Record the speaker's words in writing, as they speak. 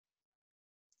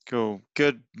Cool.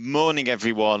 Good morning,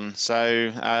 everyone.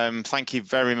 So thank you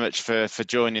very much for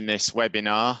joining this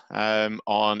webinar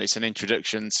it's an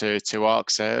introduction to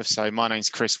Arcserve. So my name's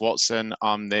Chris Watson.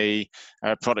 I'm the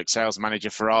product sales manager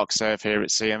for Arcserve here at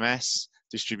CMS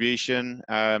Distribution.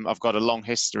 I've got a long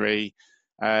history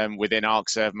within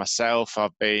Arcserve myself.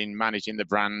 I've been managing the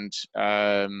brand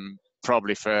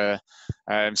probably for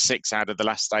 6 out of the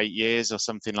last 8 years or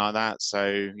something like that.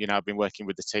 So, I've been working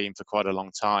with the team for quite a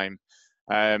long time.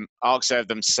 Arcserve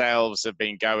themselves have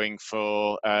been going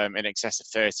for in excess of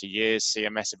 30 years.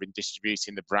 CMS have been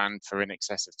distributing the brand for in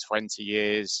excess of 20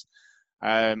 years.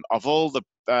 Of all the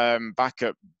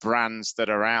backup brands that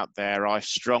are out there, I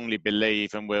strongly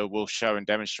believe, and we'll show and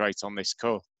demonstrate on this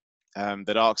call,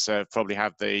 that Arcserve probably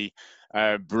have the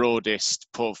broadest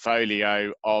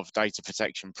portfolio of data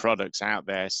protection products out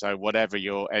there. So whatever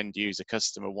your end user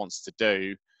customer wants to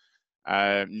do,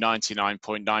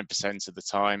 99.9% of the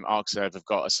time, Arcserve have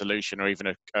got a solution or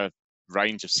even a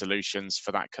range of solutions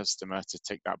for that customer to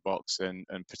tick that box and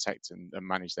protect and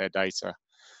manage their data.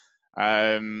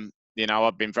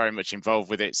 I've been very much involved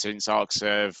with it since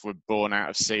Arcserve were born out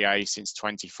of CA since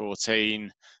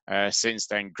 2014. Since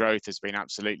then, growth has been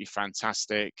absolutely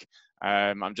fantastic.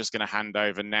 I'm just going to hand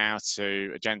over now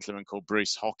to a gentleman called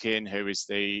Bruce Hockin, who is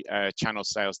the Channel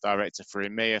Sales Director for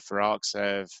EMEA for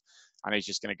Arcserve. And he's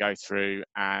just going to go through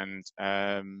and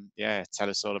tell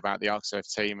us all about the Arcserve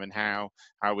team and how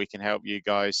we can help you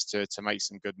guys to make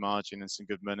some good margin and some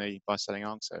good money by selling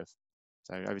Arcserve.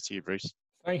 So over to you, Bruce.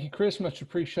 Thank you, Chris. Much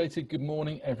appreciated. Good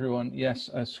morning, everyone. Yes,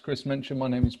 as Chris mentioned, my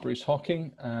name is Bruce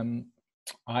Hocking.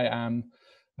 I am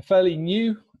a fairly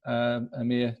new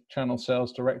EMEA Channel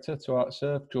Sales Director to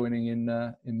Arcserve, joining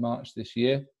in March this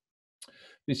year.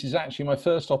 This is actually my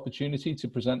first opportunity to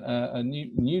present a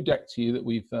new deck to you that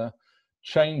we've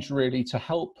changed really to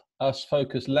help us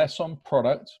focus less on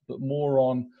product, but more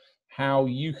on how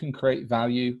you can create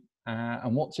value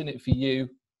and what's in it for you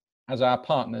as our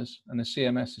partners and as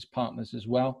CMS's partners as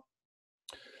well.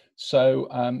 So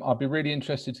I'll be really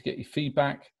interested to get your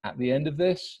feedback at the end of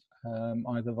this,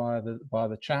 either via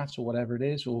the chat or whatever it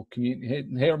is, or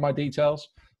here are my details.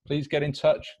 Please get in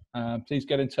touch. Please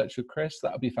get in touch with Chris.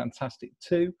 That would be fantastic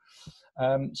too.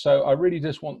 So I really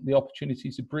just want the opportunity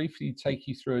to briefly take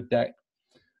you through a deck,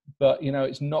 but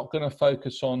it's not going to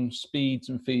focus on speeds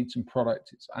and feeds and product.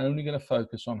 It's only going to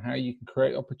focus on how you can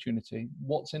create opportunity,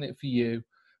 what's in it for you,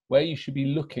 where you should be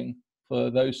looking for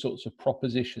those sorts of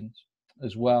propositions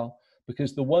as well.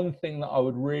 Because the one thing that I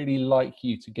would really like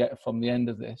you to get from the end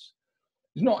of this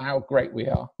is not how great we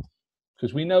are,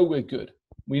 because we know we're good.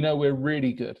 We know we're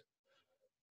really good.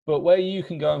 But where you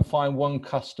can go and find one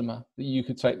customer that you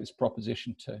could take this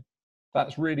proposition to.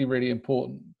 That's really, really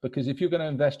important, because if you're going to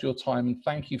invest your time, and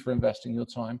thank you for investing your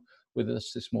time with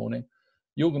us this morning,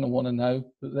 you're going to want to know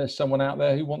that there's someone out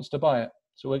there who wants to buy it.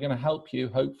 So we're going to help you,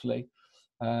 hopefully,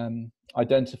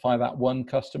 identify that one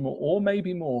customer or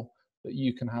maybe more that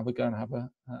you can have a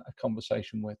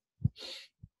conversation with.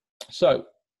 So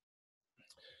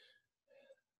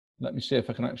let me see if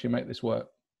I can actually make this work.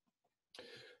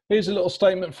 Here's a little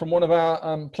statement from one of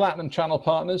our Platinum Channel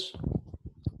partners.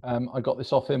 I got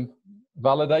this off him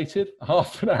validated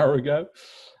half an hour ago.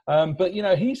 But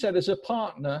he said, as a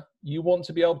partner, you want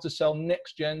to be able to sell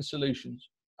next-gen solutions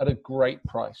at a great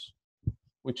price,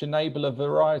 which enable a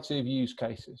variety of use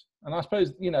cases. And I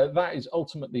suppose, that is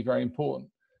ultimately very important.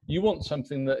 You want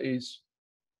something that is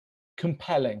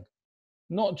compelling,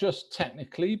 not just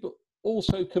technically, but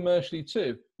also commercially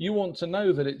too. You want to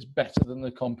know that it's better than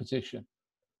the competition.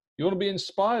 You want to be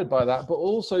inspired by that, but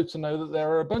also to know that there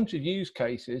are a bunch of use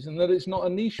cases and that it's not a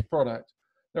niche product.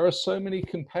 There are so many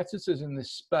competitors in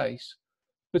this space,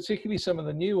 particularly some of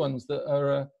the new ones that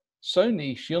are so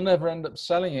niche, you'll never end up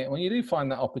selling it. When you do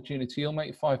find that opportunity, you'll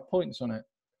make 5 points on it.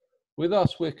 With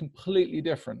us, we're completely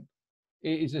different.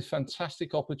 It is a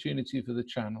fantastic opportunity for the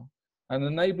channel. And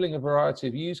enabling a variety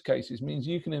of use cases means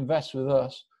you can invest with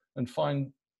us and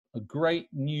find a great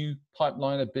new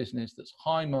pipeline of business that's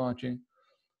high margin.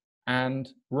 And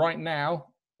right now,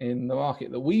 in the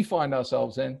market that we find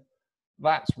ourselves in,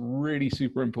 that's really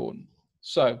super important.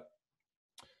 So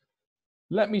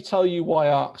let me tell you why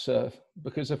Arcserve,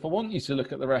 because if I want you to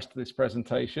look at the rest of this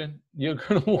presentation, you're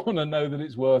going to want to know that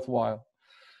it's worthwhile.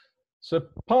 So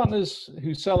partners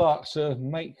who sell Arcserve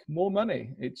make more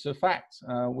money. It's a fact.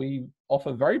 We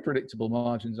offer very predictable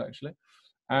margins, actually.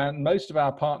 And most of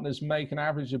our partners make an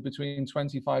average of between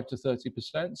 25 to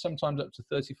 30%, sometimes up to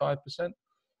 35%.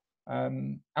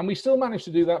 And we still manage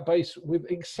to do that based with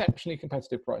exceptionally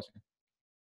competitive pricing.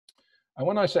 And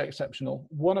when I say exceptional,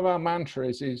 one of our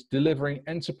mantras is delivering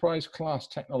enterprise class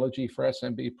technology for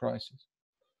SMB prices.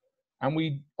 And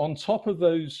we, on top of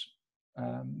those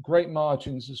great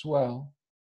margins as well,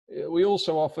 we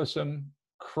also offer some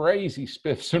crazy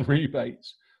spiffs and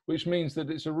rebates, which means that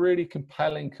it's a really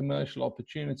compelling commercial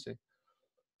opportunity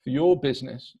for your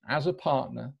business as a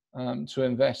partner to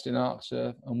invest in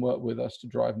Arcserve and work with us to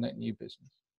drive net new business.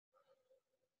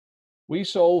 We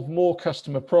solve more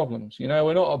customer problems. You know,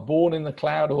 we're not a born in the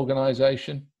cloud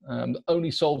organization that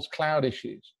only solves cloud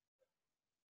issues.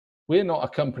 We're not a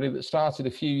company that started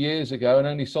a few years ago and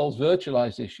only solves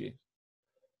virtualized issues.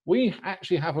 We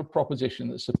actually have a proposition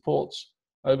that supports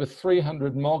over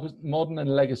 300 modern and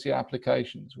legacy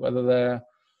applications, whether they're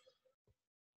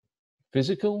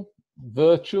physical,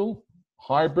 virtual,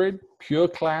 hybrid, pure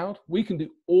cloud. We can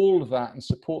do all of that and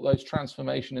support those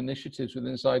transformation initiatives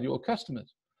within inside your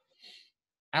customers.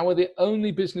 And we're the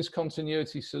only business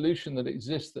continuity solution that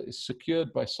exists that is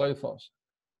secured by Sophos.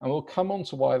 And we'll come on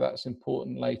to why that's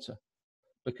important later,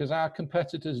 because our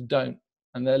competitors don't,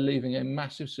 and they're leaving a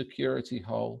massive security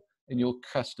hole in your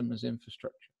customer's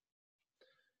infrastructure.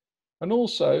 And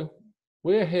also,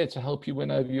 we're here to help you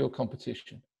win over your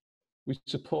competition. We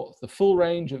support the full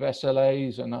range of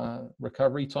SLAs and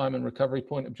recovery time and recovery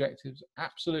point objectives,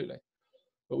 absolutely.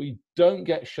 But we don't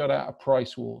get shut out of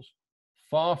price wars.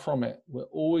 Far from it. We're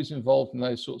always involved in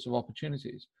those sorts of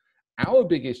opportunities. Our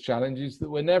biggest challenge is that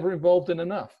we're never involved in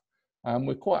enough.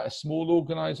 We're quite a small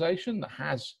organization that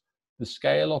has the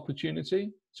scale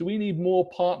opportunity, so we need more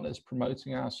partners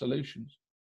promoting our solutions.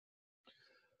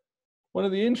 One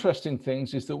of the interesting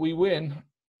things is that we win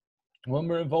when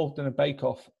we're involved in a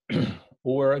bake-off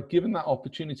or we're given that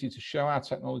opportunity to show our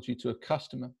technology to a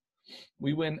customer.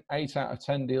 We win 8 out of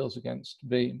 10 deals against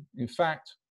Veeam. In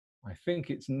fact, I think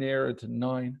it's nearer to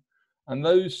 9. And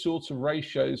those sorts of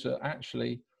ratios are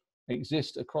actually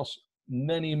exist across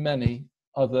many, many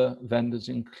other vendors,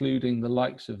 including the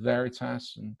likes of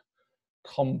Veritas and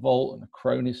Commvault and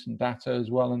Acronis and Datto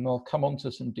as well. And I'll come on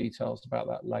to some details about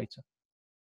that later.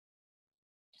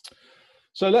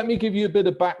 So let me give you a bit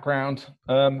of background.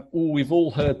 We've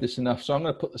all heard this enough, so I'm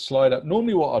going to put the slide up.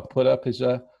 Normally what I'd put up is,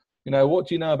 what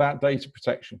do you know about data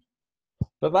protection?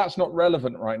 But that's not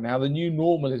relevant right now. The new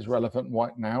normal is relevant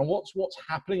right now. What's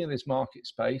happening in this market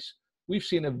space? We've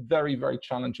seen a very, very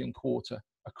challenging quarter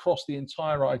across the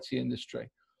entire IT industry.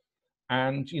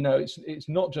 And, it's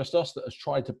not just us that has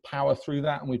tried to power through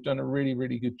that, and we've done a really,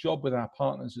 really good job with our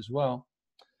partners as well.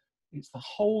 It's the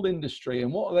whole industry.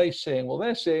 And what are they seeing? Well,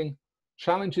 they're seeing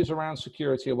challenges around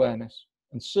security awareness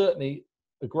and certainly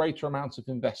a greater amount of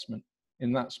investment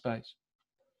in that space.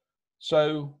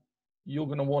 So you're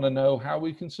going to want to know how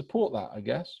we can support that, I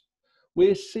guess.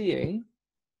 We're seeing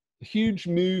a huge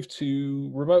move to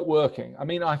remote working. I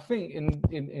mean, I think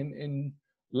in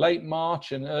late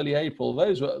March and early April,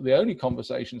 those were the only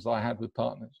conversations I had with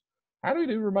partners. How do we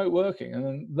do remote working? And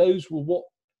then those were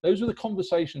the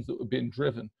conversations that were being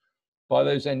driven by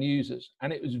those end users.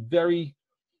 And it was very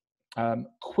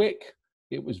quick.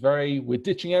 It was we're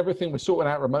ditching everything. We're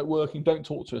sorting out remote working. Don't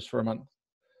talk to us for a month.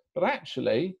 But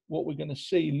actually, what we're going to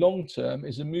see long-term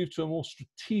is a move to a more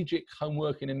strategic home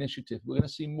working initiative. We're going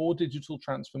to see more digital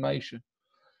transformation.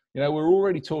 We're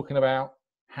already talking about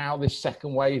how this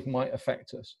second wave might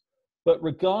affect us. But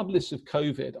regardless of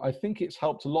COVID, I think it's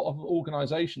helped a lot of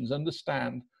organizations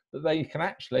understand that they can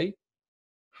actually,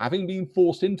 having been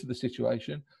forced into the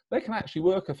situation, they can actually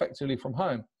work effectively from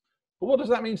home. But what does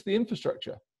that mean to the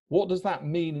infrastructure? What does that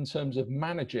mean in terms of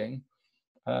managing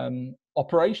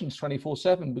operations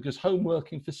 24/7, because home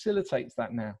working facilitates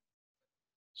that now.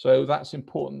 So that's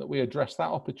important that we address that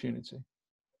opportunity.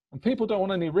 And people don't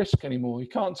want any risk anymore. You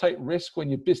can't take risk when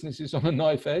your business is on a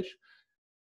knife edge.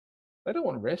 They don't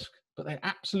want risk, but they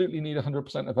absolutely need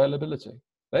 100% availability.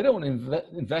 They don't want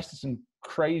to invest in some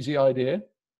crazy idea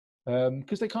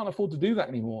because they can't afford to do that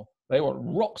anymore. They want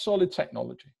rock solid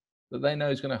technology that they know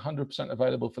is going to 100%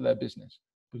 available for their business,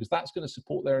 because that's going to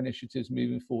support their initiatives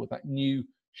moving forward, that new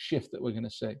shift that we're going to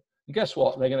see. And guess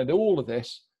what? They're going to do all of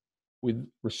this with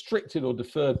restricted or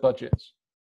deferred budgets.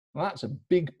 And that's a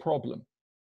big problem.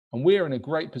 And we're in a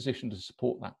great position to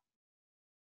support that.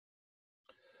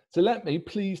 So let me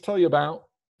please tell you about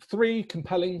 3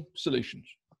 compelling solutions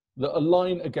that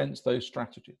align against those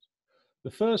strategies.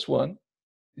 The first one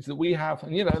is that we have,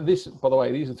 and this, by the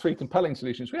way, these are 3 compelling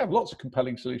solutions. We have lots of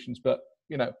compelling solutions, but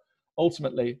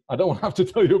ultimately, I don't have to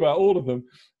tell you about all of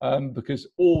them because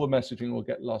all the messaging will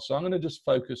get lost. So I'm going to just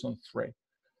focus on 3.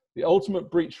 The ultimate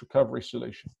breach recovery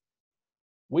solution.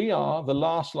 We are the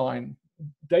last line.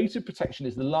 Data protection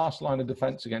is the last line of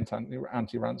defense against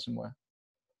anti-ransomware,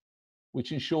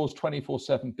 which ensures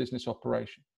 24/7 business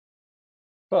operation.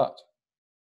 But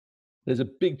there's a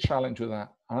big challenge with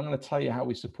that. And I'm going to tell you how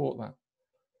we support that.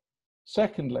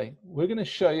 Secondly, we're going to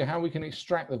show you how we can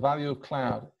extract the value of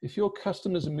cloud. If your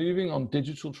customers are moving on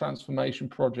digital transformation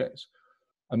projects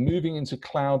and moving into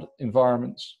cloud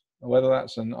environments, whether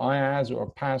that's an IaaS or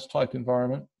a PaaS type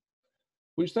environment,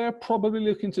 which they're probably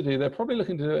looking to do, they're probably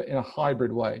looking to do it in a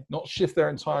hybrid way, not shift their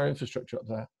entire infrastructure up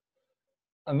there.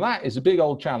 And that is a big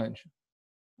old challenge.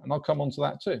 And I'll come on to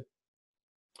that too.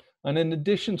 And in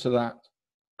addition to that,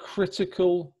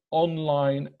 critical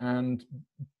online and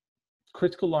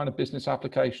critical line of business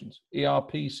applications,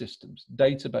 ERP systems,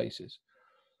 databases,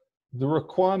 the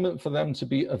requirement for them to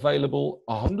be available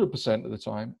 100% of the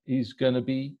time is going to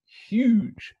be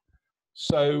huge.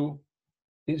 So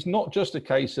it's not just a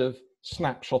case of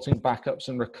snapshotting backups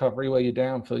and recovery where you're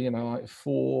down for, like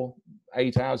 4-8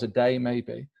 hours a day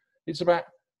maybe. It's about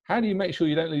how do you make sure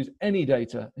you don't lose any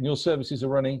data and your services are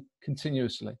running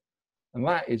continuously. And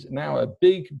that is now a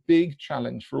big, big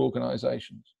challenge for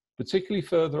organizations, particularly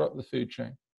further up the food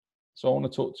chain. So I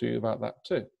want to talk to you about that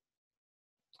too.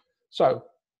 So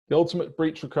the ultimate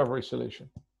breach recovery solution.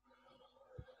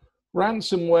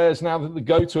 Ransomware is now the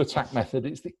go-to attack method.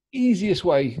 It's the easiest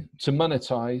way to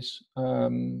monetize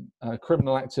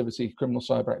criminal activity, criminal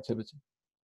cyber activity.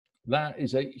 That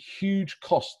is a huge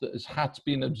cost that has had to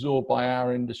be absorbed by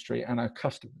our industry and our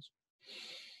customers.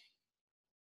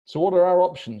 So what are our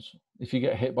options if you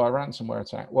get hit by a ransomware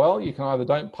attack? Well, you can either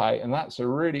don't pay, and that's a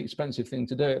really expensive thing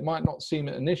to do. It might not seem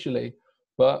it initially,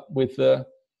 but with the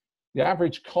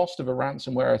average cost of a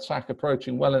ransomware attack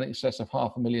approaching well in excess of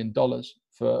 $500,000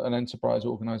 for an enterprise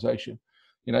organization,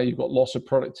 you've got loss of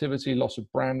productivity, loss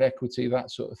of brand equity,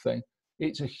 that sort of thing.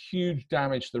 It's a huge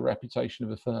damage to the reputation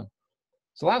of a firm.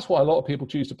 So that's why a lot of people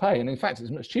choose to pay. And in fact,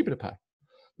 it's much cheaper to pay.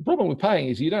 The problem with paying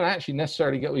is you don't actually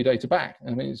necessarily get all your data back.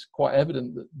 I mean, it's quite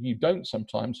evident that you don't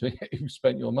sometimes if you've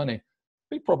spent your money.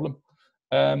 Big problem.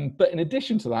 But in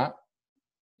addition to that,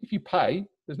 if you pay,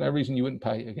 there's no reason you wouldn't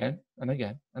pay again and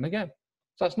again and again.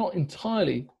 So that's not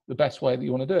entirely the best way that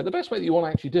you want to do it. The best way that you want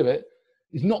to actually do it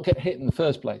is not get hit in the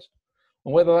first place.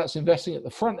 And whether that's investing at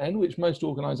the front end, which most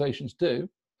organizations do,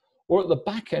 or at the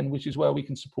back end, which is where we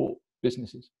can support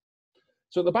businesses.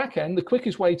 So at the back end, the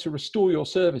quickest way to restore your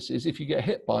services if you get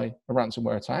hit by a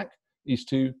ransomware attack is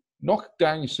to knock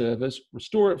down your servers,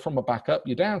 restore it from a backup.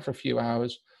 You're down for a few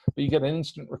hours, but you get an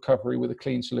instant recovery with a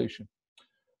clean solution.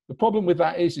 The problem with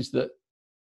that is that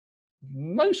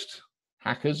most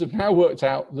hackers have now worked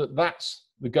out that that's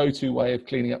the go-to way of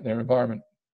cleaning up their environment.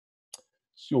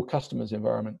 It's your customer's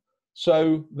environment.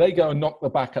 So they go and knock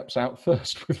the backups out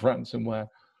first with ransomware.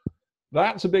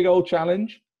 That's a big old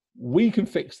challenge. We can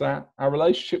fix that. Our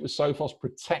relationship with Sophos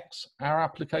protects our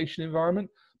application environment,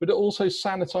 but it also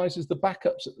sanitizes the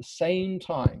backups at the same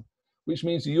time, which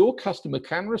means that your customer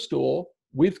can restore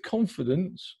with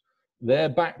confidence their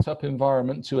backed up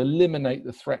environment to eliminate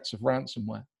the threats of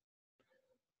ransomware.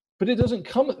 But it doesn't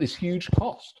come at this huge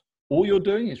cost. All you're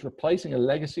doing is replacing a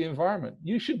legacy environment.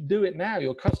 You should do it now.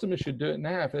 Your customers should do it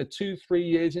now. If they're 2-3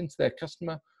 years into their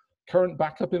customer current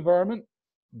backup environment,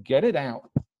 get it out.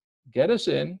 Get us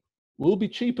in. We'll be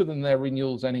cheaper than their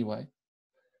renewals anyway.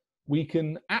 We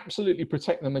can absolutely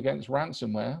protect them against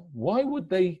ransomware. Why would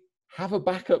they have a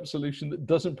backup solution that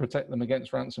doesn't protect them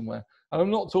against ransomware? And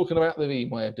I'm not talking about the Veeam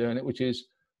way of doing it, which is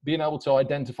being able to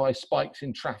identify spikes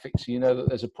in traffic so you know that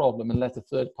there's a problem and let a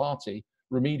third party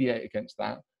remediate against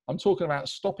that. I'm talking about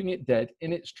stopping it dead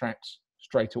in its tracks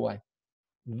straight away.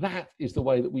 That is the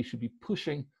way that we should be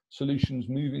pushing solutions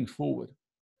moving forward.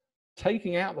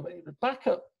 Taking out the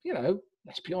backup,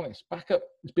 let's be honest, backup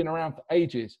has been around for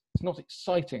ages. It's not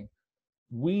exciting.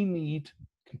 We need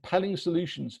compelling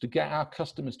solutions to get our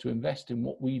customers to invest in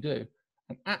what we do.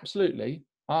 And absolutely,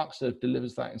 Arcserve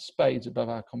delivers that in spades above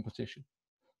our competition.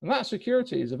 And that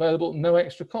security is available at no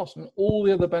extra cost, and all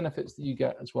the other benefits that you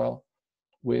get as well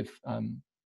with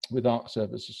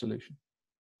Arcserve as a solution.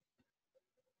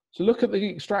 So look at the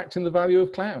extracting the value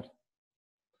of cloud.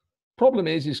 Problem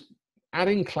is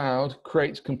adding cloud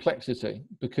creates complexity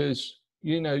because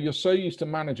you're so used to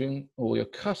managing, or your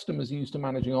customers are used to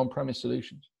managing on-premise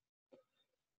solutions.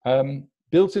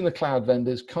 Built in the cloud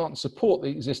vendors can't support the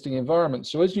existing environment.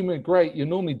 So as you migrate, you're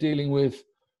normally dealing with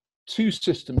 2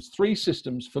 systems, 3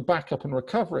 systems for backup and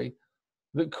recovery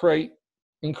that create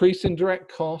increased indirect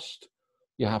cost.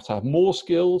 You have to have more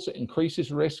skills, it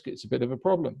increases risk, it's a bit of a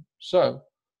problem. So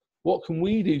what can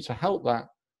we do to help that?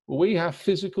 Well, we have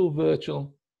physical,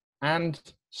 virtual, and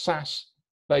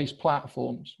SaaS-based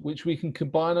platforms, which we can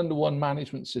combine under one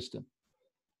management system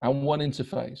and one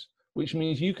interface, which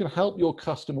means you can help your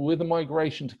customer with a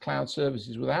migration to cloud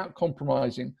services without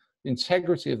compromising the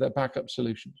integrity of their backup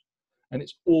solutions. And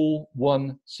it's all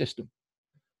one system.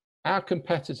 Our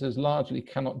competitors largely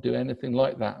cannot do anything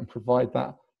like that and provide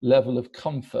that level of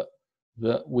comfort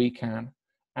that we can.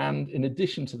 And in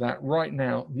addition to that, right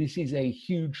now, this is a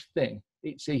huge thing.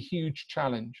 It's a huge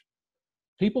challenge.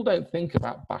 People don't think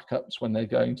about backups when they're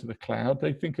going to the cloud.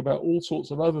 They think about all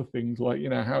sorts of other things like, you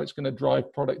know, how it's going to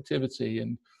drive productivity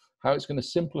and how it's going to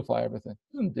simplify everything.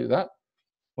 It doesn't do that.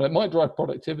 Well, it might drive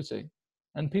productivity,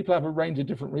 and people have a range of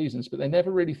different reasons, but they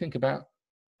never really think about,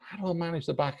 how do I manage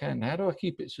the back end? How do I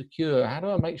keep it secure? How do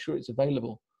I make sure it's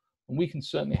available? And we can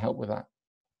certainly help with that.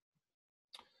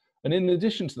 And in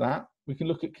addition to that, we can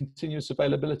look at continuous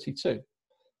availability too.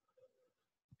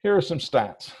 Here are some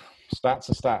stats. Stats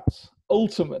are stats.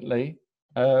 Ultimately,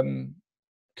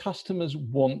 customers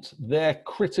want their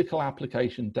critical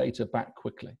application data back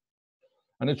quickly.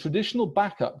 And a traditional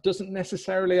backup doesn't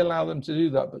necessarily allow them to do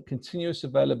that, but continuous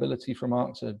availability from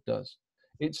Arcserve does.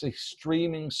 It's a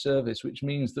streaming service, which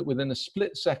means that within a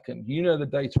split second, you know the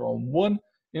data on one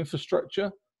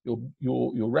infrastructure, your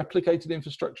replicated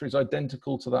infrastructure is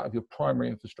identical to that of your primary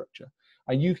infrastructure.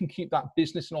 And you can keep that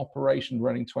business and operation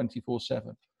running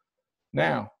 24/7.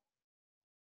 Now,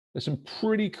 there's some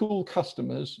pretty cool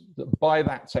customers that buy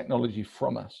that technology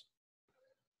from us.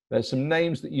 There's some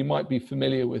names that you might be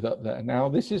familiar with up there. Now,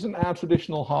 this isn't our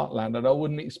traditional heartland, and I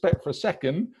wouldn't expect for a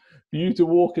second for you to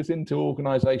walk us into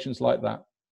organizations like that.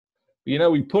 But, you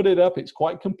know, we put it up, it's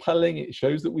quite compelling, it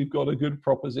shows that we've got a good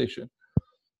proposition.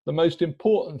 The most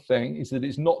important thing is that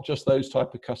it's not just those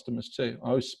type of customers too.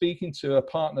 I was speaking to a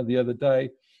partner the other day,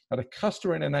 had a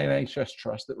customer in an NHS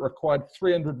trust that required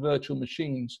 300 virtual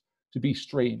machines to be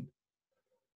streamed.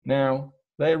 Now,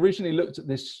 they originally looked at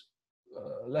this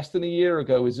less than a year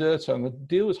ago with Zerto, and the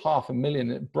deal was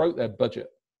 $500,000. It broke their budget.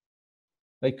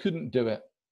 They couldn't do it.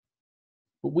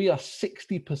 But we are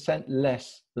 60%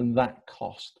 less than that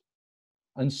cost.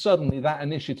 And suddenly that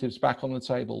initiative's back on the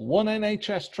table. One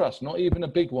NHS trust, not even a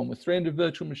big one, with 300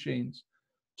 virtual machines,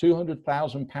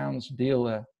 £200,000 deal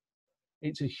there.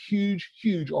 It's a huge,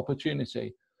 huge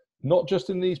opportunity, not just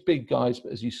in these big guys,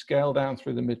 but as you scale down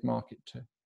through the mid-market too.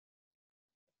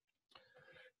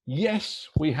 Yes,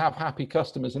 we have happy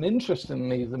customers, and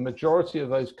interestingly, the majority of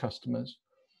those customers,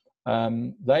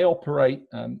 they operate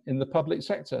in the public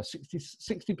sector.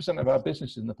 60% of our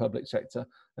business is in the public sector,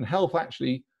 and health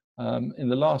actually in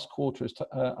the last quarter has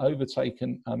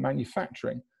overtaken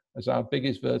manufacturing as our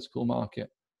biggest vertical market.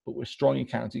 But we're strong in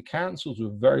county councils. We're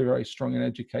very, very strong in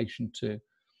education too.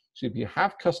 So if you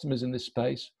have customers in this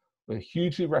space, we're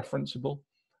hugely referenceable,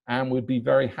 and we'd be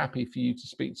very happy for you to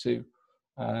speak to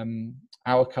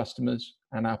our customers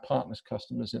and our partners'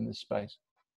 customers in this space.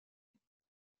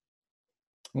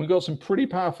 We've got some pretty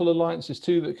powerful alliances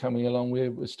too that are coming along.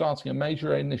 We're starting a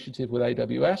major initiative with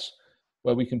AWS,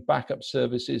 where we can back up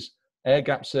services,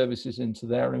 air-gap services into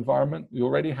their environment. We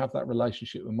already have that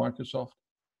relationship with Microsoft.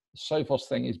 The Sophos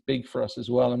thing is big for us as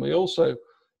well. And we also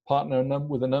partner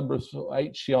with a number of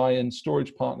HCI and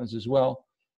storage partners as well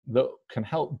that can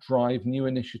help drive new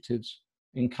initiatives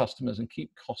in customers and keep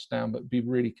costs down, but be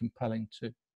really compelling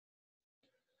too.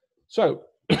 So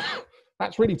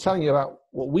that's really telling you about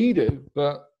what we do,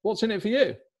 but what's in it for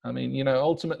you? I mean, you know,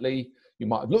 ultimately you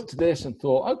might have looked at this and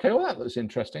thought, okay, well, that looks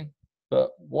interesting,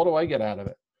 but what do I get out of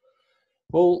it?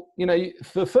 Well, you know,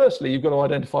 firstly, you've got to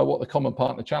identify what the common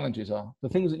partner challenges are, the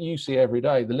things that you see every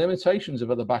day, the limitations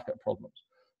of other backup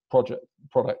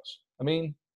products. I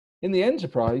mean, in the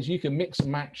enterprise, you can mix and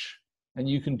match and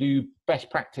you can do best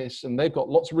practice, and they've got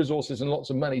lots of resources and lots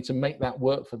of money to make that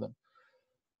work for them.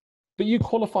 But you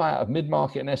qualify out of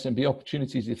mid-market and SMB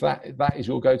opportunities if that is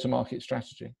your go-to-market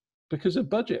strategy, because of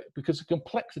budget, because of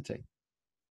complexity.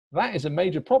 That is a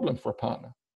major problem for a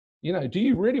partner. You know, do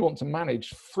you really want to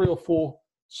manage 3 or 4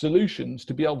 solutions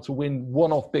to be able to win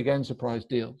one-off big enterprise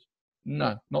deals?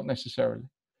 No, not necessarily.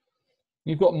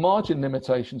 You've got margin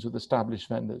limitations with established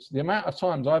vendors. The amount of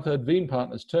times I've heard Veeam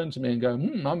partners turn to me and go,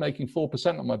 I'm making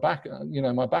 4% on my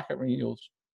my backup renewals.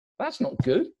 That's not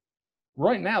good.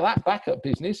 Right now, that backup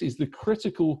business is the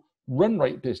critical run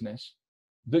rate business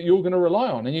that you're going to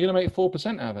rely on, and you're going to make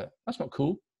 4% out of it. That's not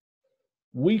cool.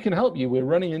 We can help you. We're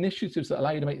running initiatives that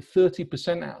allow you to make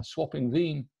 30% out of swapping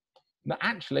Veeam. Now,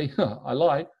 actually, I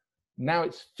lied. Now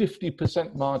it's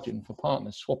 50% margin for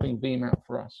partners swapping Veeam out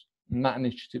for us. And that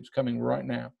initiative's coming right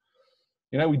now.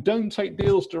 You know, we don't take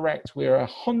deals direct. We're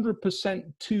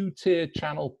 100% 2-tier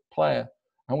channel player,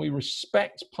 and we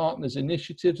respect partners'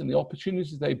 initiatives and the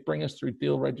opportunities they bring us through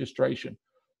deal registration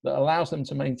that allows them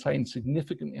to maintain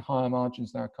significantly higher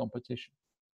margins than our competition.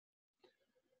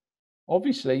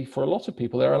 Obviously, for a lot of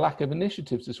people, there are a lack of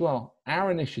initiatives as well.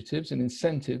 Our initiatives and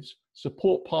incentives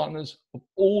support partners of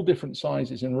all different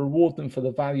sizes and reward them for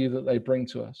the value that they bring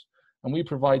to us. And we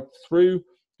provide through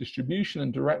distribution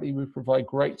and directly, we provide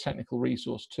great technical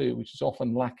resource too, which is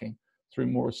often lacking through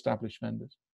more established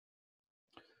vendors.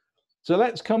 So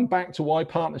let's come back to why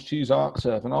partners choose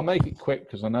Arcserve, and I'll make it quick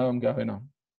because I know I'm going on.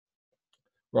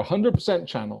 We're 100%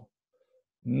 channel,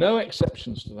 no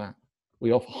exceptions to that.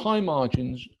 We offer high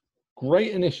margins,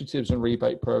 great initiatives and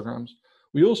rebate programs.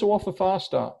 We also offer Fast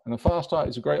Start, and a Fast Start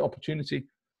is a great opportunity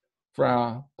for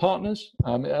our partners.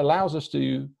 It allows us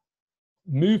to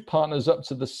move partners up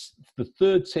to the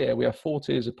third tier. We have 4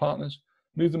 tiers of partners,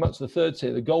 move them up to the third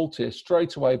tier, the gold tier,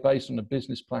 straight away based on a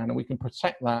business plan, and we can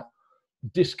protect that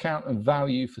discount and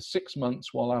value for 6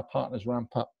 months while our partners ramp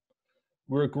up.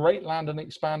 We're a great land and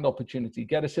expand opportunity.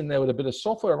 Get us in there with a bit of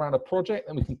software around a project,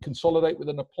 and we can consolidate with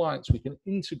an appliance. We can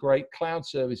integrate cloud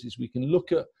services. We can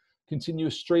look at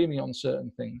continuous streaming on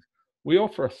certain things. We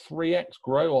offer a 3x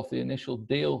grow off the initial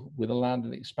deal with a land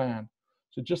and expand.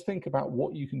 So just think about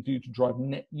what you can do to drive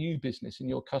net new business in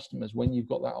your customers when you've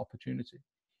got that opportunity.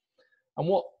 And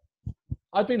what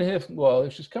I've been here, well,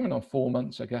 it's just coming on 4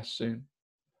 months, I guess, soon.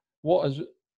 What has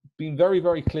been very,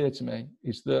 very clear to me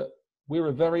is that we're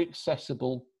a very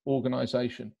accessible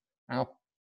organization. Our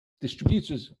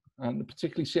distributors, and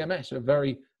particularly CMS, are a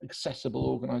very accessible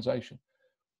organization.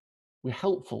 We're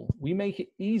helpful. We make it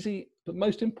easy, but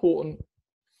most important,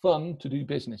 fun to do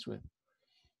business with.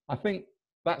 I think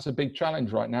that's a big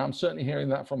challenge right now. I'm certainly hearing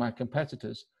that from our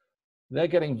competitors. They're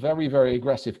getting very, very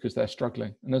aggressive because they're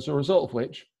struggling. And as a result of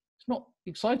which, it's not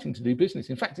exciting to do business.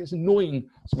 In fact, it's annoying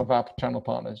some of our channel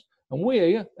partners. And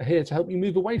we're here to help you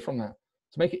move away from that,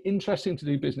 to make it interesting to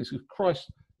do business. With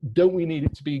Christ, don't we need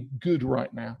it to be good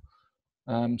right now?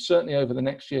 Certainly over the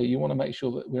next year, you want to make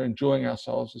sure that we're enjoying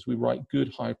ourselves as we write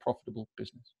good, high profitable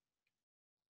business.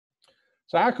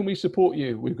 So how can we support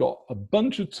you? We've got a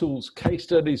bunch of tools, case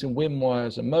studies and win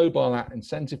wires, a mobile app,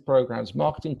 incentive programs,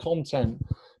 marketing content,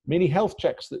 mini health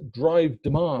checks that drive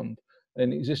demand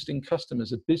in existing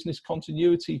customers, a business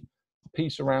continuity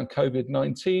piece around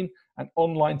COVID-19, and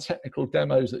online technical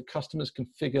demos that customers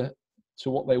configure to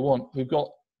what they want. We've got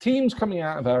teams coming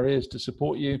out of our ears to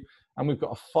support you, and we've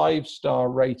got a 5-star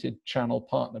rated channel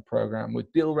partner program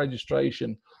with deal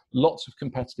registration, lots of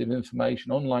competitive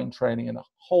information, online training, and a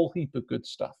whole heap of good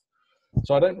stuff.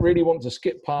 So I don't really want to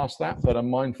skip past that, but I'm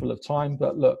mindful of time.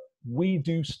 But look, we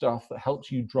do stuff that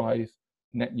helps you drive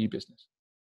net new business.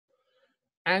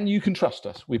 And you can trust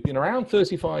us. We've been around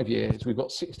 35 years. We've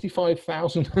got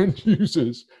 65,000 end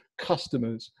users,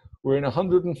 customers. We're in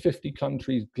 150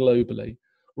 countries globally.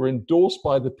 We're endorsed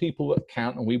by the people that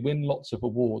count, and we win lots of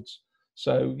awards.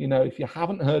 So, you know, if you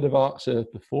haven't heard of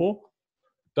Arcserve before,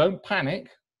 don't panic.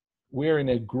 We're in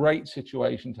a great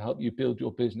situation to help you build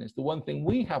your business. The one thing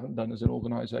we haven't done as an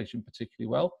organization particularly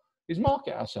well is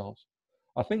market ourselves.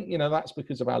 I think, you know, that's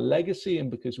because of our legacy and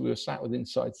because we were sat with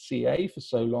inside CA for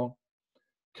so long.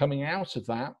 Coming out of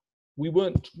that, we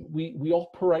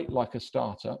operate like a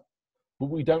startup, but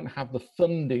we don't have the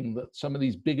funding that some of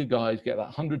these bigger guys get, that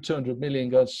 100, 200 million,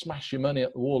 go smash your money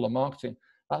at the wall on marketing.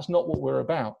 That's not what we're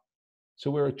about.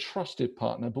 So we're a trusted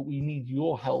partner, but we need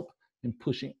your help in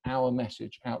pushing our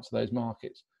message out to those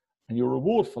markets. And your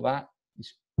reward for that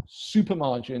is super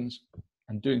margins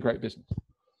and doing great business.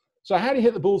 So how do you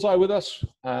hit the bullseye with us?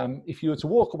 If you were to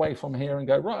walk away from here and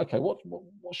go, right, okay, what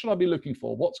should I be looking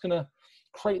for? What's going to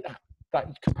create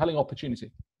that compelling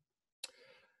opportunity?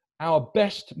 Our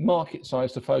best market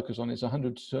size to focus on is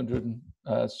 100 to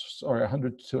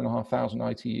 2,500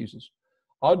 IT users.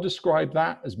 I'd describe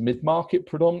that as mid-market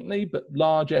predominantly, but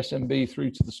large SMB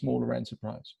through to the smaller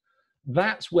enterprise.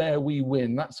 That's where we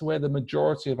win. That's where the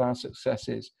majority of our success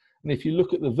is. And if you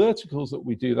look at the verticals that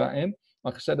we do that in,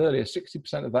 like I said earlier,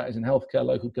 60% of that is in healthcare,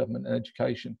 local government, and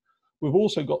education. We've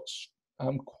also got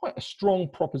quite a strong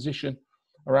proposition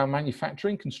around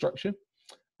manufacturing, construction.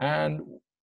 And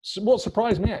so what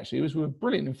surprised me actually was we were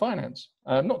brilliant in finance.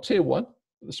 Not tier one,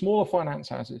 but the smaller finance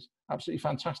houses, absolutely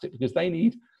fantastic, because they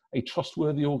need a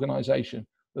trustworthy organization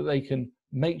that they can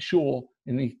make sure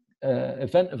in the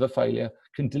event of a failure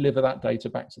can deliver that data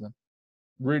back to them.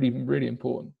 Really, really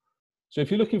important. So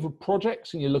if you're looking for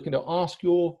projects and you're looking to ask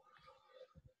your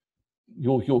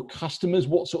customers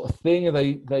what sort of thing are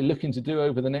they looking to do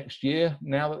over the next year,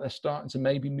 now that they're starting to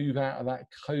maybe move out of that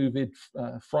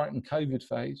frightened COVID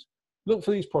phase, look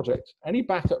for these projects. Any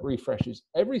backup refreshes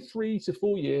every 3 to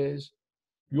 4 years,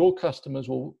 your customers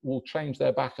will change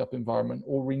their backup environment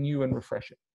or renew and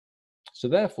refresh it. So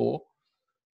therefore,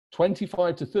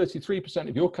 25 to 33%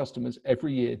 of your customers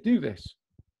every year do this.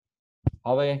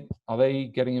 Are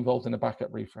they getting involved in a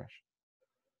backup refresh?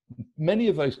 Many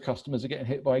of those customers are getting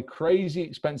hit by crazy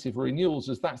expensive renewals,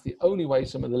 as that's the only way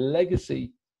some of the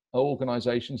legacy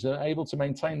organizations are able to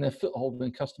maintain their foothold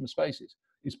in customer spaces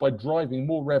is by driving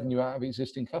more revenue out of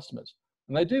existing customers.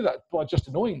 And they do that by just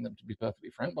annoying them, to be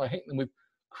perfectly frank, by hitting them with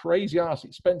crazy ass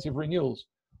expensive renewals.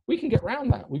 We can get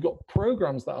around that. We've got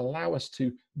programs that allow us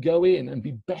to go in and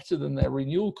be better than their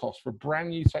renewal cost for brand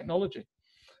new technology.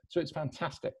 So it's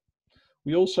fantastic.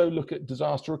 We also look at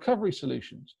disaster recovery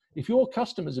solutions. If your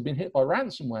customers have been hit by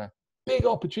ransomware, big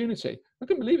opportunity. I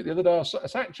couldn't believe it the other day. I was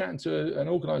sat chatting to an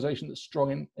organization that's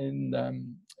strong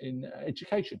in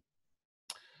education.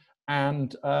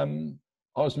 And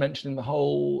I was mentioning the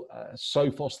whole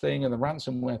Sophos thing and the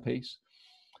ransomware piece.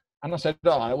 And I said,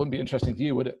 oh, it wouldn't be interesting to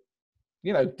you, would it?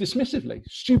 You know, dismissively,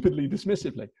 stupidly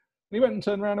dismissively. And he went and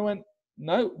turned around and went,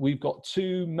 no, we've got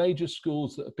 2 major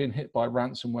schools that have been hit by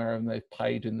ransomware and they've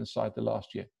paid inside the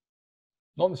last year.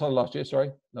 Not inside the last year,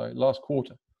 sorry, no, last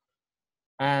quarter.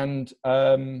 And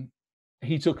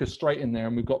he took us straight in there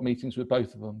and we've got meetings with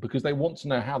both of them because they want to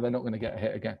know how they're not going to get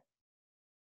hit again.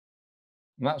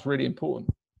 And that's really important.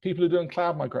 People are doing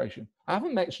cloud migration. I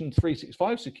haven't mentioned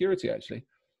 365 security actually.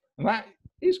 And that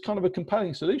is kind of a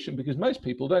compelling solution because most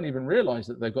people don't even realize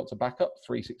that they've got to back up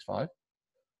 365.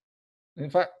 In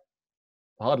fact,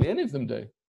 hardly any of them do.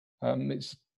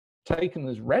 It's taken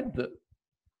as read that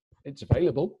it's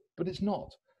available, but it's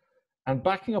not. And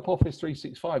backing up Office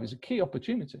 365 is a key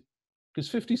opportunity because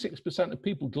 56% of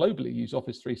people globally use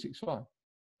Office 365.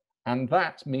 And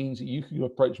that means that you can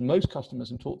approach most customers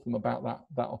and talk to them about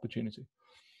that opportunity.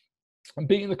 And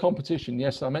beating the competition,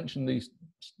 yes, I mentioned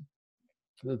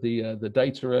the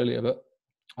data earlier, but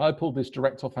I pulled this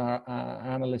direct off our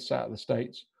analysts out of the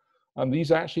States.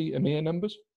 These are actually EMEA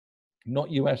numbers, not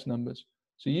US numbers.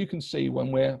 So you can see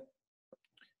when we're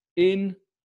in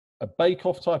a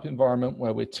bake-off type environment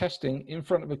where we're testing in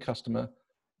front of a customer,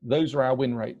 those are our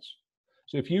win rates.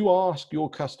 So if you ask your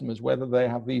customers whether they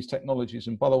have these technologies,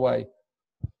 and by the way,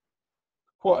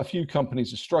 quite a few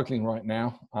companies are struggling right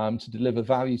now to deliver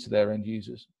value to their end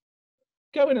users.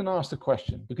 Go in and ask the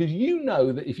question, because you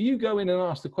know that if you go in and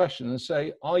ask the question and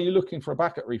say, are you looking for a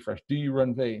backup refresh? Do you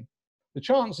run Veeam? The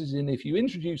chances in if you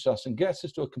introduce us and get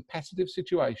us to a competitive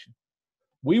situation,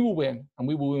 we will win, and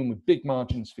we will win with big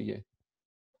margins for you.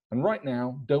 And right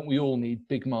now, don't we all need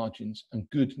big margins and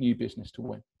good new business to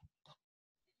win?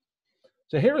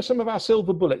 So here are some of our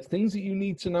silver bullets, things that you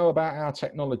need to know about our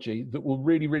technology that will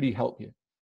really, really help you.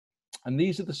 And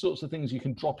these are the sorts of things you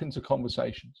can drop into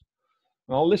conversations.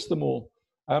 And I'll list them all.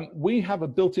 We have a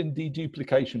built-in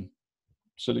deduplication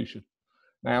solution.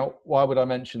 Now, why would I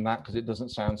mention that? Because it doesn't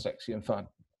sound sexy and fun.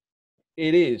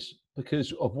 It is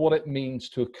because of what it means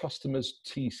to a customer's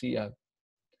TCO.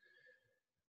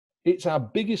 It's our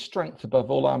biggest strength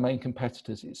above all our main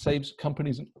competitors. It saves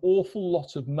companies an awful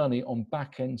lot of money on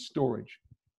back-end storage.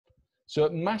 So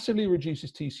it massively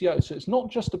reduces TCO. So it's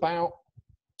not just about,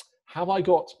 have I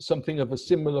got something of a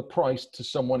similar price to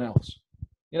someone else?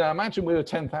 You know, imagine we were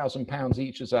 £10,000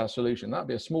 each as our solution. That'd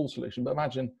be a small solution, but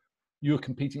imagine you're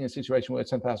competing in a situation where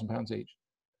it's £10,000 each.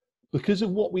 Because of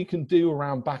what we can do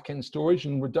around back-end storage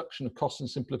and reduction of cost and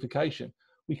simplification,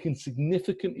 we can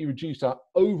significantly reduce our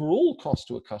overall cost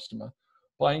to a customer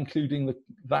by including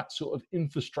that sort of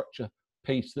infrastructure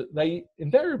piece that they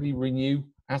invariably renew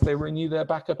as they renew their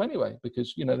backup anyway,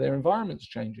 because you know their environment's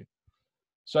changing.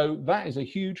 So that is a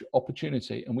huge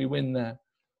opportunity, and we win there.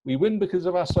 We win because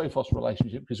of our Sophos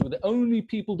relationship, because we're the only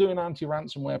people doing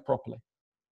anti-ransomware properly.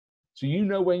 So you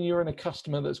know when you're in a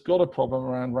customer that's got a problem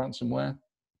around ransomware,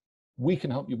 we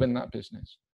can help you win that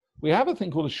business. We have a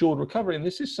thing called assured recovery, and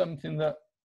this is something that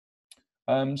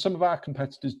some of our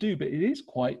competitors do, but it is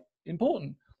quite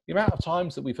important. The amount of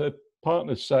times that we've heard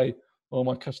partners say, oh,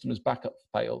 my customer's backup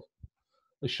failed.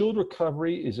 Assured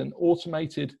recovery is an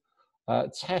automated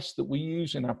test that we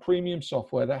use in our premium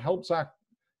software that helps our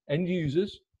end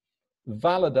users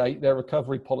validate their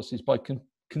recovery policies by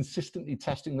consistently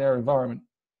testing their environment.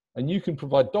 And you can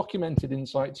provide documented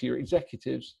insight to your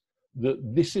executives that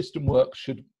this system works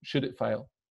should it fail.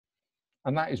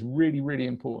 And that is really, really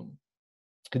important.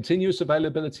 Continuous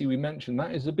availability, we mentioned,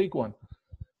 that is a big one.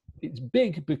 It's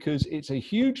big because it's a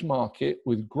huge market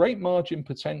with great margin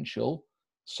potential,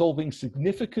 solving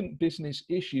significant business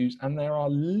issues, and there are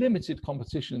limited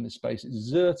competition in this space.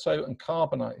 It's Zerto and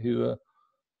Carbonite who are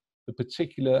the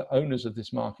particular owners of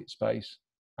this market space.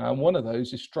 And one of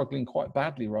those is struggling quite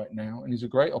badly right now and is a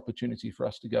great opportunity for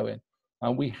us to go in.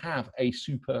 And we have a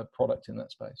superb product in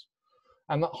that space.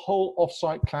 And that whole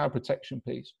offsite cloud protection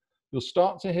piece, you'll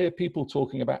start to hear people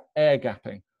talking about air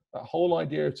gapping, that whole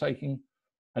idea of taking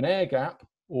an air gap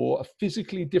or a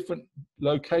physically different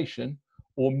location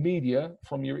or media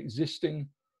from your existing,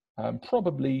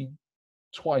 probably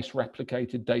twice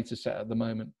replicated data set at the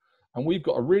moment, And we've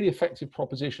got a really effective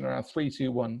proposition around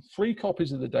 3-2-1, 3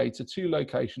 copies of the data, 2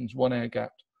 locations, 1 air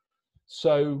gapped.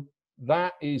 So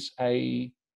that is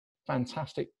a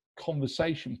fantastic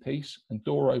conversation piece and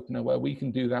door opener where we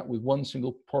can do that with one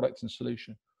single product and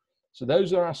solution. So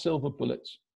those are our silver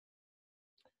bullets.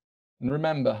 And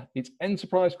remember, it's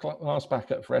enterprise class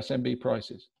backup for SMB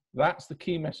prices. That's the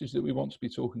key message that we want to be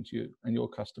talking to you and your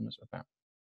customers about.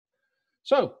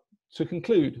 So to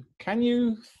conclude, can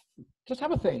you just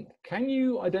have a think? Can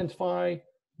you identify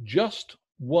just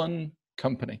one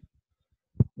company,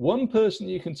 one person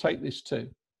you can take this to?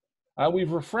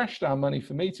 We've refreshed our money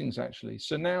for meetings actually.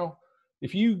 So now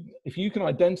if you can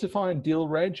identify and deal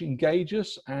reg, engage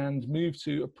us and move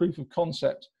to a proof of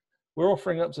concept, we're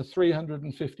offering up to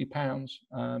 £350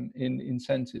 in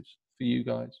incentives for you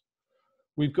guys.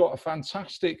 We've got a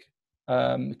fantastic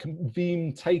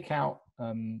Veeam takeout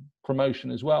promotion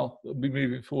as well that will be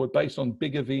moving forward based on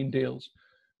bigger Veeam deals,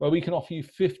 where we can offer you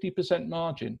 50%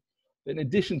 margin. In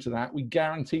addition to that, we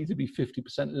guarantee to be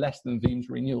 50% less than Veeam's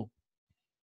renewal.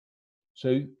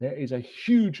 So there is a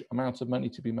huge amount of money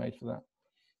to be made for that.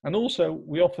 And also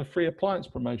we offer free appliance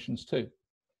promotions too.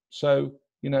 So,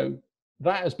 you know,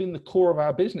 that has been the core of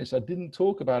our business. I didn't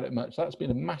talk about it much. That's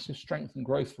been a massive strength and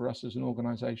growth for us as an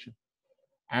organization.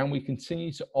 And we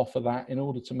continue to offer that in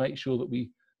order to make sure that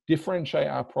we differentiate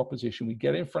our proposition, we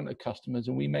get in front of customers,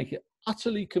 and we make it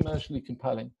utterly commercially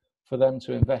compelling for them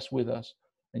to invest with us.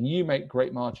 And you make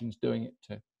great margins doing it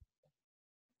too.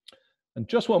 And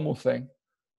just one more thing,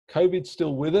 COVID's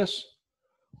still with us.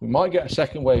 We might get a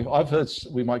second wave. I've heard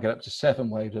we might get up to 7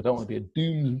 waves. I don't want to be a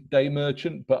doomsday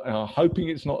merchant, but I'm hoping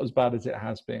it's not as bad as it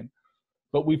has been.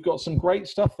 But we've got some great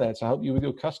stuff there to help you with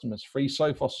your customers. Free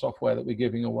Sophos software that we're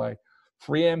giving away,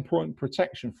 free endpoint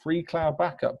protection, free cloud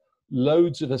backup,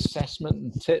 loads of assessment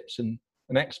and tips and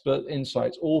expert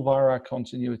insights, all via our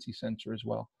continuity center as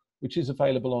well, which is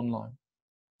available online.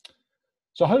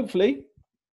 So hopefully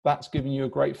that's given you a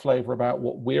great flavor about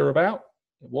what we're about.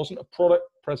 It wasn't a product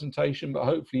presentation, but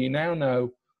hopefully you now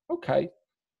know, okay,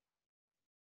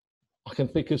 I can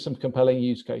think of some compelling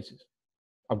use cases.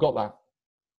 I've got that.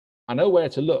 I know where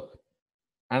to look.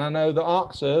 And I know that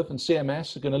Arcserve and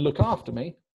CMS are going to look after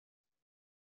me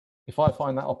if I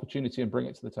find that opportunity and bring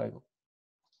it to the table.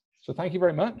 So thank you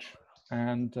very much,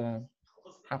 and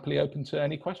happily open to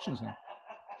any questions now.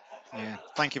 Yeah,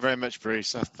 thank you very much,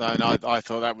 Bruce. I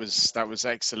thought that was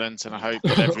excellent, and I hope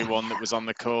that everyone that was on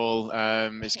the call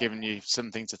is giving you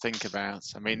something to think about.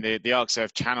 I mean, the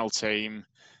Arcserve channel team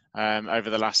over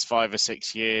the last 5 or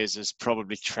 6 years has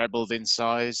probably trebled in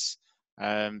size.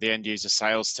 The end user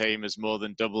sales team has more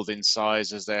than doubled in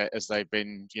size as they've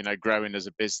been, you know, growing as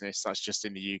a business. That's just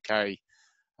in the UK.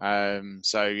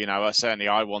 So, you know,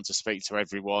 I want to speak to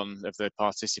everyone of the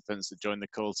participants that joined the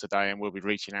call today, and we'll be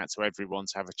reaching out to everyone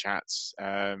to have a chat,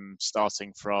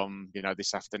 starting from, you know,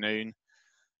 this afternoon.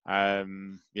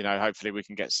 You know, hopefully we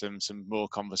can get some more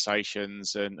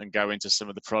conversations and go into some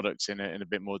of the products in a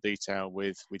bit more detail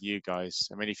with you guys.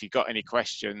 I mean, if you've got any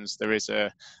questions, there is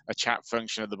a chat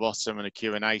function at the bottom and a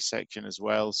Q&A section as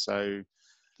well. So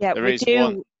yeah,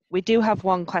 we do have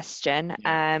one question.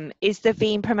 Yeah. Is the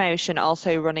Veeam promotion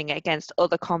also running against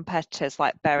other competitors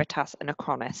like Veritas and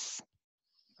Acronis?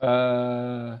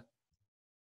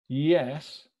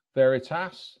 Yes,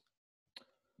 Veritas.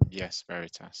 Yes,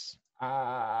 Veritas.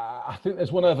 I think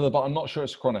there's one over there, but I'm not sure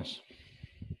it's Acronis.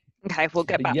 Okay, we'll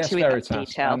get back yes, to Veritas, that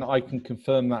detail. and I can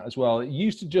confirm that as well. It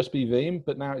used to just be Veeam,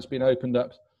 but now it's been opened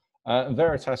up. And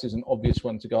Veritas is an obvious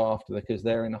one to go after because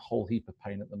they're in a whole heap of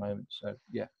pain at the moment. So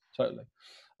yeah, totally.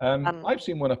 I've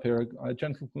seen one up here, a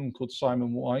gentleman called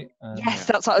Simon White. Yes,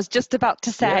 that's what I was just about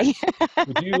to say. Yes.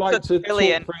 Would you like to talk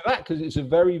through that? Because it's a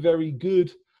very, very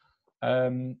good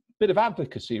bit of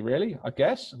advocacy, really, I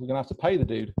guess. We're going to have to pay the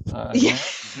dude.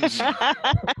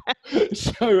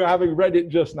 So having read it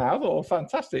just now, I thought, oh,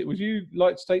 fantastic. Would you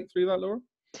like to take through that, Laura?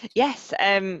 Yes,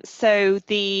 so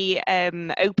the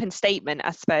open statement,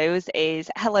 I suppose,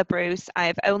 is, hello Bruce,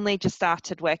 I've only just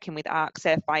started working with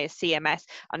Arcserve via CMS,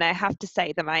 and I have to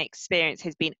say that my experience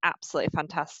has been absolutely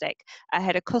fantastic. I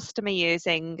had a customer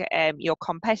using your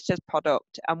competitor's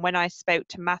product, and when I spoke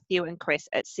to Matthew and Chris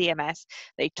at CMS,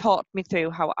 they talked me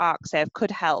through how Arcserve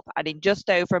could help, and in just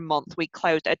over a month we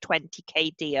closed a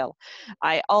 20k deal.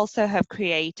 I also have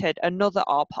created another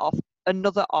op on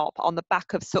the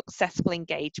back of successful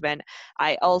engagement.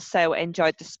 I also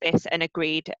enjoyed the spiffs and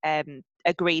agree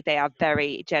they are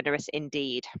very generous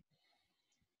indeed.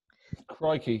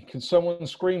 Crikey, can someone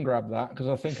screen grab that? Because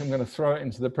I think I'm going to throw it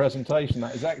into the presentation.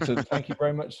 That is excellent. Thank you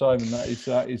very much, Simon. That is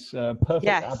perfect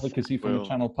Yes. advocacy from a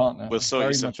channel partner. We'll sort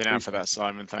Very you much something out for appreciated. that,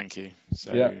 Simon. Thank you.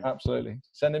 So, Yeah, absolutely.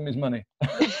 Send him his money.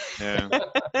 yeah.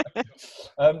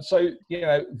 So, you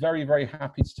know, very, very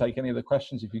happy to take any of the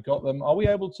questions if you've got them. Are we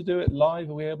able to do it live?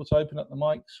 Are we able to open up the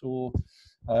mics, or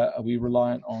are we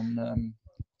reliant on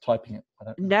typing it? I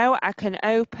don't know. No, I can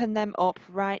open them up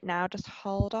right now. Just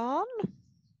hold on.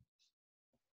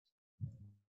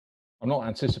 I'm not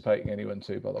anticipating anyone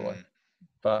to, by the way,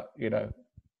 but you know,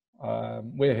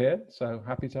 we're here, so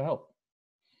happy to help.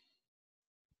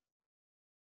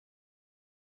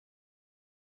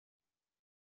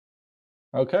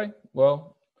 Okay,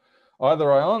 well,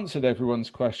 either I answered everyone's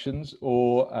questions,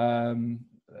 or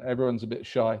everyone's a bit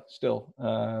shy still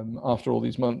after all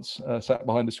these months sat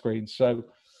behind a screen. So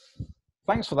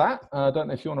thanks for that. I don't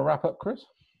know if you want to wrap up, Chris.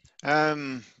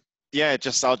 Yeah,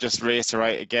 I'll just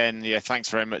reiterate again. Yeah, thanks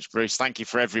very much, Bruce. Thank you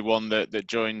for everyone that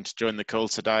joined the call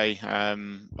today.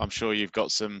 I'm sure you've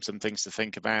got some things to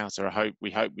think about, or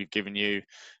we hope we've given you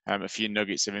a few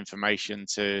nuggets of information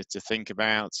to think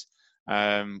about.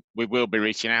 We will be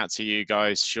reaching out to you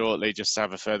guys shortly just to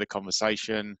have a further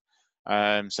conversation.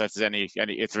 So if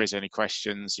there is any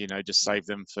questions, you know, just save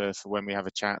them for when we have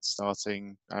a chat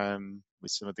starting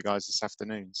with some of the guys this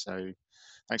afternoon. So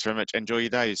thanks very much. Enjoy your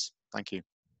days. Thank you.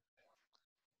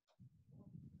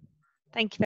 Thank you.